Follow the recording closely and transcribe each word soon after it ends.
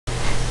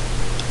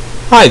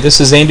Hi,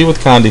 this is Andy with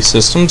Condi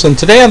Systems, and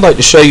today I'd like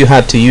to show you how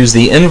to use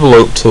the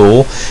envelope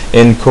tool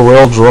in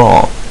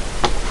CorelDRAW.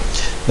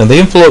 Now, the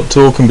envelope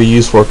tool can be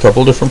used for a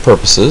couple different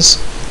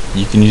purposes.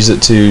 You can use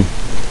it to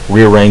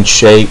rearrange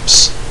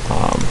shapes.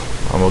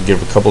 I'm going to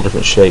give a couple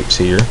different shapes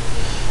here.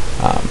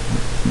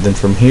 Then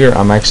from here,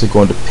 I'm actually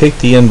going to pick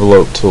the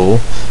envelope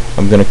tool.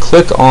 I'm going to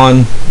click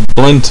on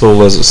Blend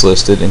Tool as it's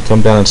listed and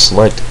come down and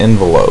select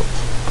Envelope.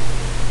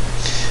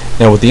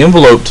 Now, with the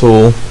envelope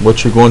tool,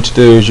 what you're going to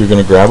do is you're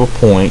going to grab a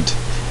point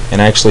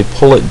and actually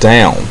pull it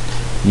down.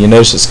 You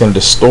notice it's going to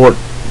distort,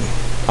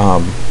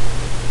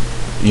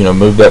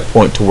 move that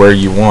point to where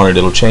you want it.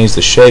 It'll change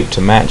the shape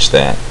to match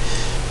that.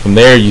 From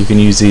there, you can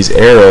use these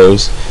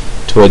arrows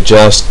to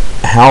adjust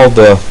how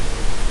the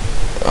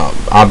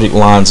object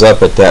lines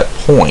up at that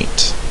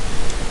point.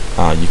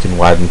 You can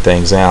widen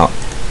things out.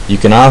 You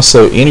can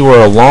also,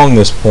 anywhere along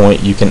this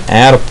point, you can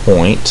add a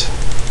point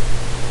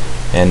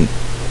and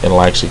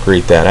it'll actually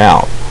create that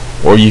out.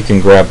 Or you can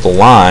grab the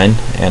line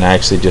and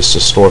actually just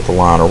distort the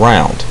line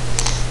around.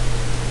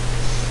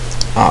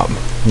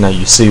 Now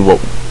you see what,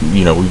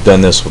 we've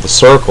done this with a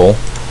circle.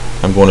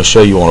 I'm going to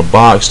show you on a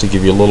box to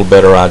give you a little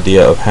better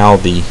idea of how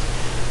the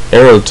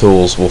arrow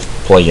tools will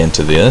play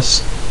into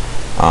this.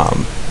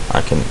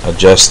 I can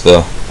adjust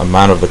the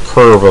amount of the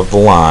curve of the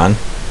line.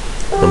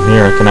 From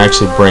here I can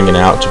actually bring it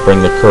out to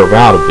bring the curve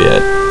out a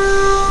bit.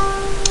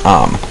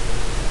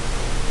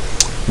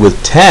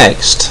 With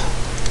text,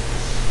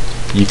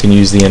 you can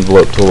use the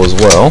envelope tool as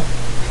well.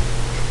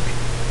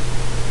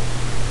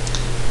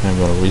 I'm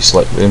going to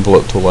reselect the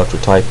envelope tool after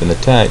typing the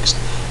text,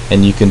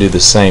 and you can do the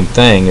same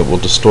thing. It will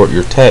distort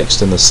your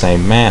text in the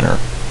same manner.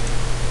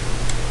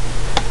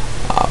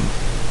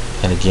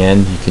 And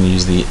again, you can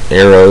use the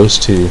arrows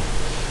to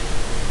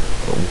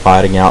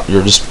widen out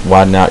your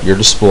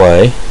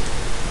display.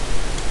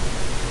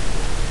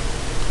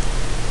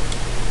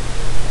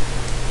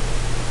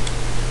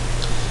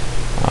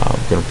 I'm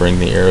going to bring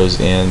the arrows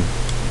in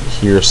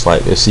here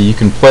slightly, so you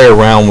can play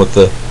around with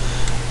the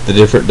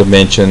different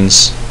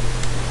dimensions,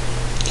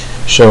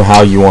 show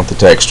how you want the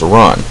text to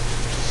run.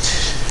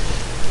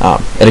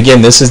 And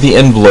again, this is the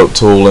envelope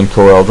tool in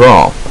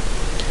CorelDRAW.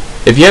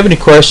 If you have any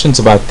questions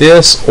about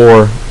this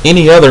or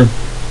any other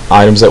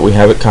items that we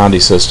have at Condi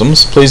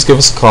Systems, please give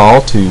us a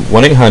call to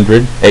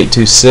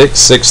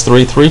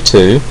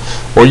 1-800-826-6332,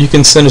 or you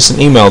can send us an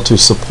email to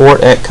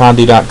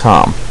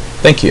support@condi.com.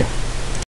 Thank you.